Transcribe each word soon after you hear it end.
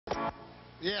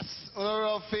Yes,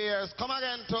 rough fears. Come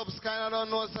again, Tubs. Kinda don't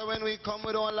know, so when we come,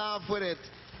 we don't laugh with it.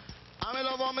 And I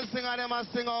love how me sing, and them I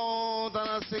sing out, and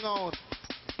I sing out.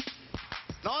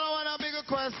 Now I want a big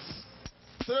request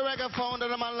to the reggae founder,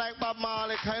 the man like Bob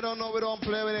Marley. I don't know, we don't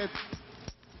play with it.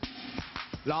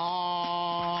 Lord,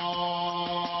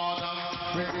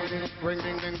 ring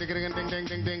ding ding ding ding ding ding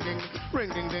ding ding ding, ring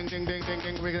ding ding ding ding ding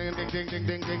ding, ring ding ding ding ding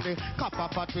ding ding ding. Cop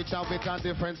up a twitch and with a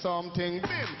different something.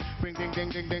 Bim, ring ding ding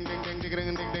ding ding ding ding ding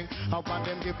ding ding ding. I want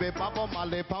them give me Bob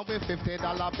Marley pound with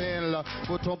 $50 bill.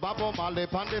 Go to Bob Marley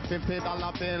pound with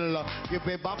 $50 bill. Give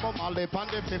me Bob Marley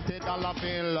pound with $50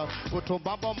 bill. Go to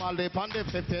Bob Marley pound with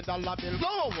 $50 bill.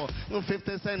 Go,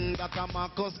 50 cent that a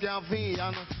Marcus Garvey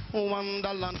and $1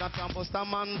 that a Busta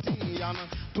Mantian,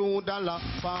 $2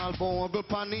 Malvo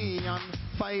Panian,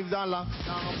 $5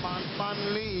 Norman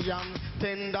Panlian,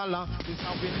 $10 this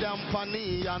a William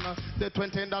Panian, the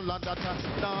 $20 that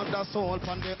the soul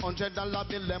pan the $100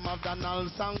 bill them of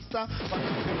Donald Sangster, but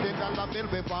the $50 bill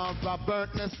we want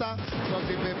Robert Nesta, so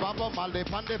give me Bob Marley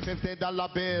pan the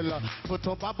 $50 bill, put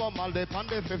up Bob Marley pan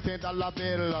the $50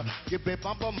 bill, give me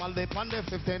Bob Marley pan the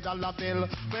 $50 bill.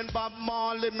 When Bob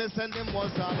Marley me send him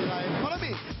was alive, follow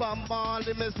me. Bob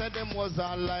Marley me said him was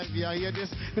alive. Yeah, hear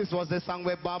this. This was the song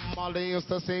where Bob Marley used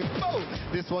to sing. Oh,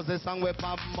 this was the song where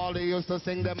Bob Marley used to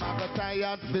sing. Them I got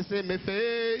tired, they see me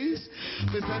face.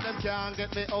 They said them can't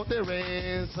get me out the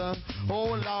race.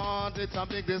 Oh Lord, it's a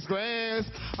big disgrace.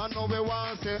 I know we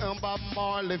want to see Bob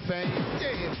Marley fame.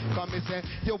 Yeah, come me say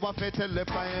you want to tell the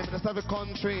prime minister of the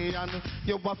country, and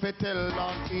you want to tell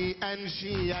he and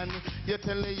she, and you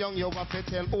tell the young, you want to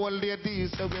tell old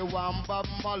ladies. So we want Bob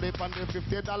Marley and the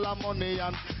 $50 money,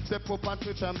 and step up on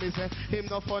Twitch and me say him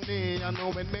no funny. And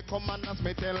when me come and ask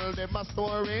me tell them a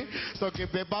story, so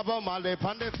give me Bob Marley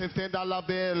and the $50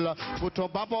 bill. Put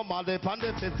up Bob Marley and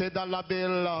the $50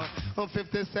 bill.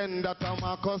 50 cent that a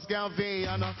Marcus Garvey,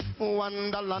 and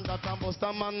 $1 that a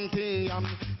Busta Mantian,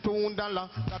 $2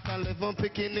 that a Living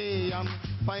Pickiney, and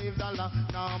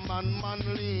 $5 Norman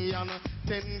Manley, and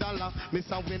 $10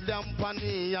 Mr. William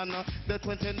Panny, and the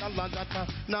 $20 that a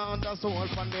now the soul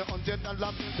from the $100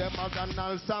 bill them a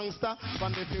Donald Sangster,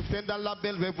 from the $50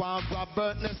 bill we want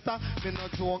Robert Nesta. Me no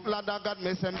joke lad I got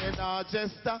me say me nah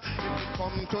jester. If you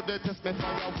come to the test me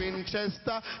fire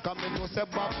Winchester, cause me know say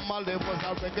Bob Marley was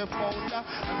a reggae founder,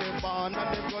 and they born and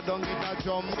they go down in a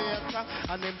Jamaica,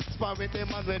 and them spar with them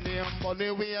and when they Bunny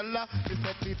Whaler.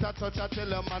 Mr. Peter touch a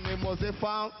tell him and him was the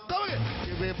found. Come again,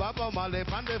 give me Bob Marley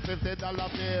and the $50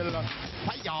 bill.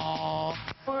 Fire!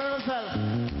 For yourself.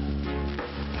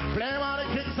 Play while the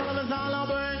King Solomon is all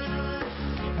over.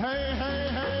 Hey, hey,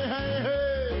 hey, hey,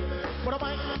 hey. What am I?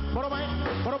 What am I?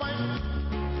 What am I?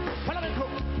 Follow me, cool.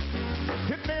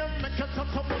 Hit me and make it touch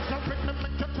someone, can bring them,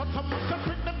 make it touch someone, can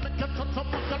bring them, make it touch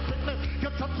someone, can bring them,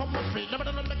 get touch someone, free, never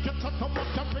done make it touch someone,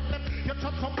 can bring them, get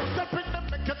touch someone, can bring them,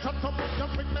 make it touch someone, can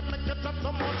bring them, make it touch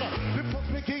someone. The first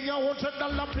making your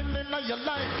 $100 bill in your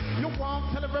life. You want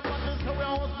to tell everybody so we're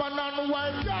husband and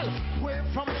wife, girl. Wait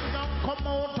from me and come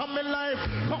out of my life.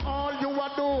 Cause all you a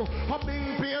do, a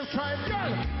big beer stripe,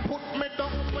 girl. Put me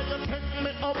down where you take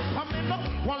me up, and me no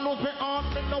one lose me heart,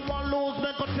 me no one lose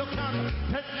me, but you can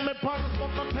take me pants,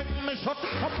 but not take me shot.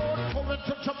 About going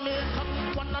to Jamaica,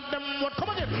 one of them would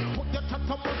come again. Put your touch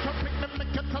on one, you bring them,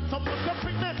 make your touch on one, you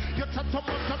bring them. Your touch on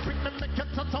one, you bring them, make your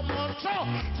touch on one.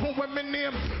 So when me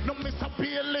name, no Mr.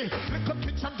 Bailey, little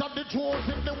pitch and the Joes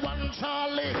in the one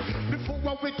Charlie.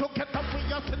 Before we together, we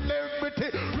are celebrity.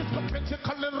 Risto, Benjie,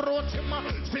 Colin, Roach,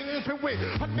 sing for we.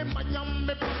 And the Miami,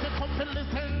 they come to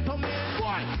listen to me.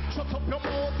 Boy, shut up your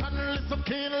mouth and listen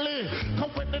keenly.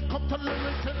 Cause when it comes to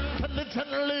lyrics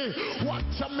intelligently,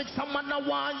 watch a mix a man, I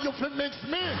want you to mix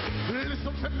me.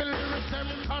 Listen to me, lyrics them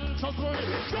consciously.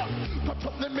 Touch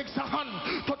up the mixer hand,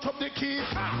 touch up the key.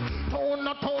 Tone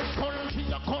a tone, country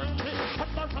a country.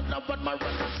 And my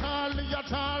brother Charlie, you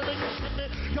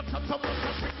touch someone,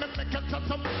 you bring them, make you touch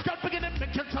someone. You bring them,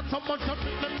 make you touch someone, you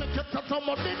bring them, make you touch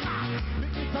someone.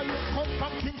 Because you come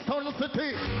from Kingston City,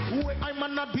 where I'm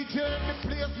on a DJ in the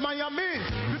place Miami.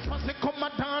 Because they come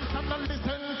and dance and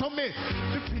listen to me.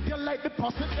 The video like the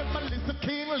person, them and listen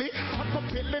keenly. I'm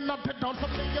feeling not the dance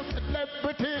of me, a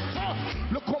celebrity.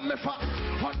 Look how me fat,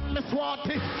 on me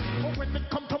swatty. But when it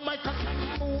come to my I can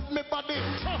move me body.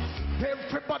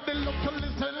 Everybody look to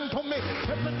listen to me.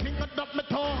 Everything that me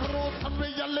talk, roots and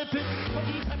reality.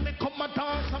 Sometimes me come and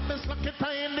dance and me slack it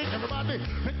tiny. Everybody,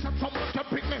 me chat so much, you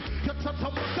bring me. You chat so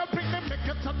much, you bring me. Make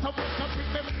you chat so much, you bring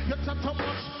me. You chat so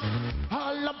much.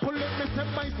 All I'm pulling, me say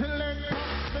my selector.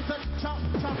 Me say chop,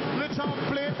 chop, the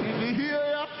Chaplin. In the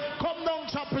area, come down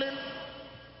Chaplin.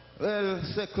 Well,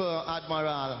 Second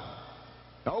Admiral,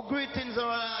 Now greetings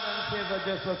our Lord and Savior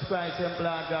Jesus Christ, and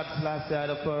Lord God's last side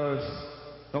the first.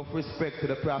 No respect to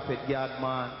the prophet God,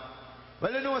 man.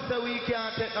 Well, you know, so we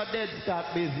can't take no dead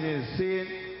stock business, see?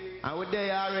 And we're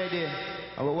there already,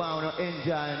 and we want to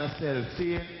enjoy ourselves,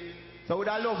 see? So we'd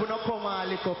love to come a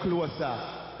little closer.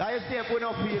 Like you say, if we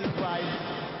don't feel the vibe,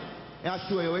 I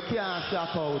show you, we can't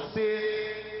shock out, see?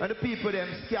 And the people them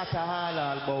scatter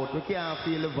all about, we can't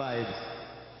feel the vibes.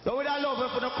 So we'd love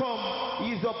if we don't come,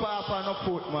 ease up half on the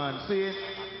foot, man, see?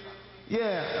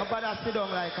 Yeah, nobody sit down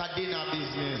like a dinner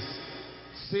business.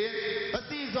 See?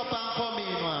 Let's ease up and come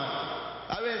in, man.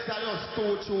 I will tell us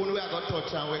two tune we are going to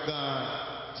touch and we're gone.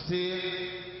 See?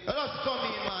 Let us come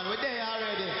in, man. We're there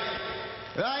already.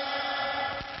 Right?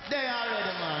 There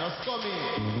already, man. Let's come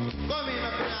in. Come in,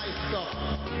 make a nice stuff.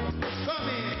 Come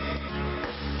in.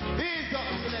 Ease up,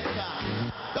 selector.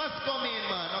 Let's come in,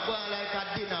 man. I'm going like a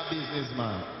dinner business,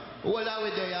 man. Well, are we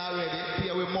there already?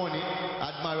 Pay with money.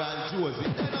 Admiral Josey.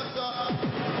 Then also,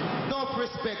 no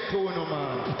respect to no,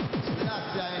 man.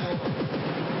 That's I know.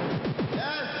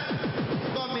 Yes?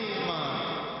 Come in, man.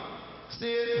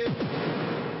 See?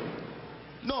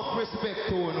 No respect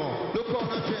to no. Look how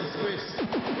you dress, Chris.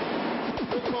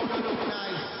 Look how you look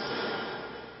nice.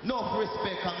 No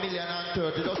respect,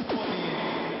 1,030,000. Just come in.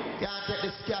 Can't take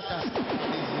the scatter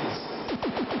business.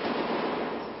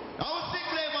 Now sing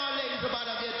Flavor ladies about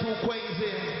to get too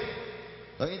crazy.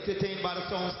 Entertained by the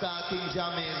songs called King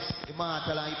Jammy,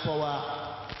 Immortal and Power.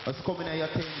 Let's come in your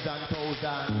tens and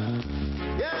thousands.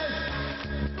 Yes!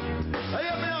 Are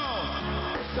you know?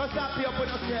 Just happy up with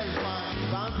yourself,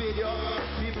 man. On video,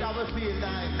 people have a feel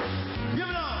nice. You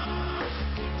know?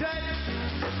 Tell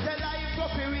life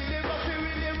roughy, really roughy,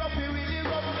 really roughy, really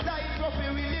rough. Life roughy,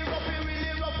 really roughy,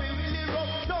 really roughy, really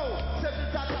rough. No, seven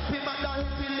start happy man down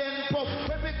till then pop.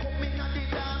 When we come in and the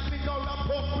dance, we no rap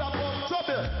up,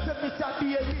 trouble. Seven start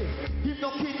baby, he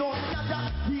knocking on yada,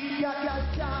 he got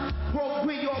that rough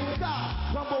we up, car.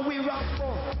 Rumble we rough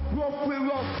we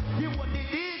rough. You want the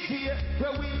DJ,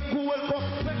 where we cool up.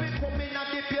 When we come in and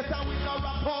the place and we no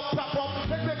rap up.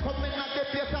 When we come in and the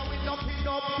place and we knocking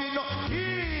up.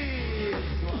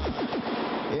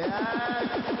 Yes.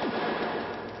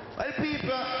 Well,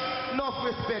 people, enough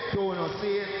respect to you,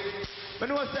 see? When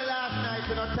it was the last night,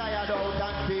 you're not tired out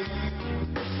and things.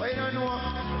 But you don't know,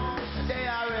 they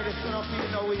are ready, so not feel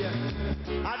no way.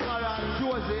 Admiral,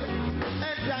 Josey,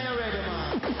 enter you ready,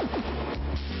 man.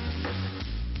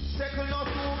 Second no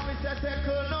soup, me say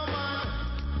second no man.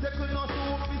 Second no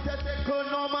soup, me say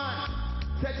second no man.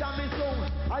 Say Jammy song,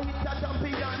 I hit a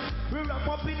champion. We rap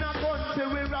up in a country,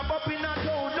 we rap up in a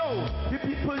town. No, the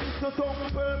people used to song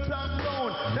purple and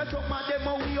brown. That's what my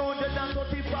demo we own the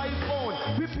 35 pound.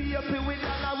 We pay up with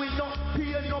dollar, we not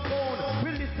pay no pound.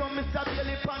 We listen Mr.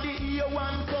 Bailey from the ear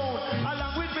one sound.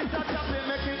 Along with Mr. Chaplin,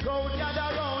 make it go gather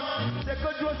round.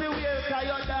 Second Josey will cry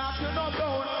your dark, you know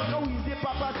brown. No easy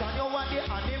papa son, you want the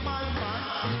animal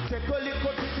man. Second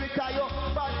little thing we cry your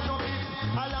bad no bitch.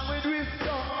 Along with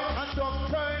Risto and Dog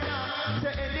Turner.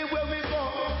 Say anywhere we go,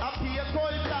 I be a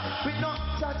culture. We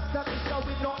not chat that,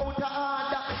 we not out of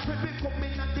order. When we come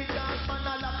in and the dance man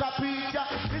a like a preacher.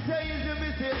 We say easy,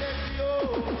 we say let's go.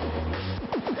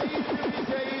 Easy, we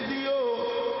say easy,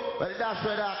 yo. But that's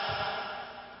for that.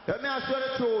 Let me ask you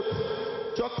the truth.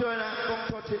 Chuck Turner, come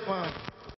touch it, man.